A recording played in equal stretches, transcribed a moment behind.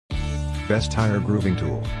Best Tire Grooving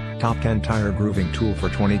Tool. Top 10 Tire Grooving Tool for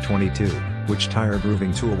 2022, which Tire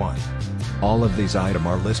Grooving Tool won? All of these items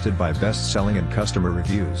are listed by best-selling and customer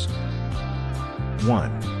reviews.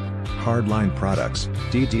 1. Hardline Products,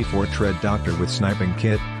 DD4 Tread Doctor with Sniping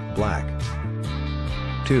Kit, Black.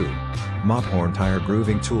 2. Mophorn Tire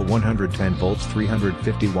Grooving Tool 110 volts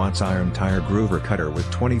 350 watts Iron Tire Groover Cutter with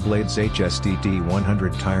 20 blades HSDD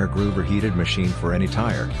 100 Tire Groover Heated Machine for any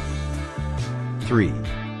tire. 3.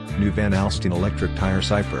 New Van Alstyne Electric Tire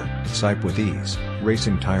Siper, Sipe with Ease,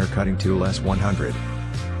 Racing Tire Cutting Tool S100.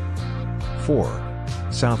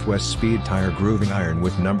 4. Southwest Speed Tire Grooving Iron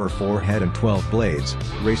with number 4 head and 12 blades,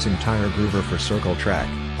 Racing Tire Groover for circle track,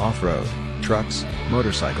 off-road, trucks,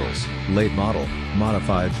 motorcycles, late model,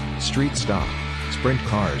 modified, street stock, sprint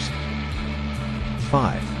cars.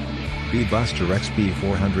 5. B-Buster XB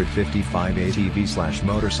 455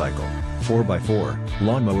 ATV/motorcycle, 4x4,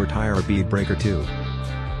 lawnmower tire bead breaker 2.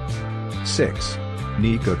 6.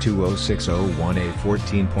 Nico 20601A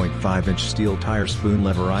 14.5-inch steel tire spoon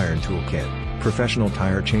lever iron tool kit, professional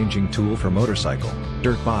tire changing tool for motorcycle,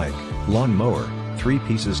 dirt bike, lawn mower, 3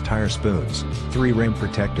 pieces tire spoons, 3 rim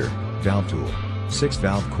protector, valve tool, 6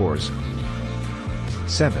 valve cores.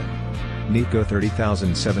 7. Nico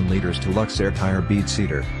 30,007 liters Deluxe Air Tire Bead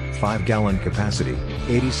Seeder, 5-gallon capacity,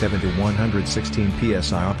 87 to 116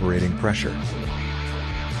 psi operating pressure.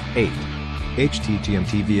 8.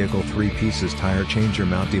 HTTMT Vehicle 3 pieces tire changer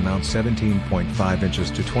mount demount 17.5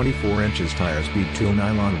 inches to 24 inches tire speed tool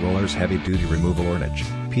nylon rollers heavy duty removal orange,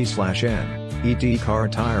 P/N, ED car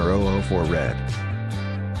tire 004 red.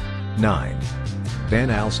 9. Van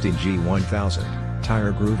Alstyne G1000,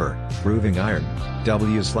 Tire Groover, Grooving Iron,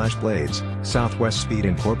 W/blades, Southwest Speed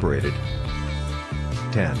Incorporated.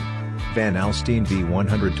 10. Van Alstyne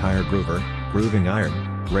V100 Tire Groover, Grooving Iron,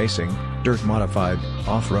 Racing, Dirt Modified,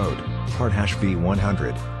 Off-Road, Hardhash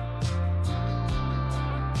V100.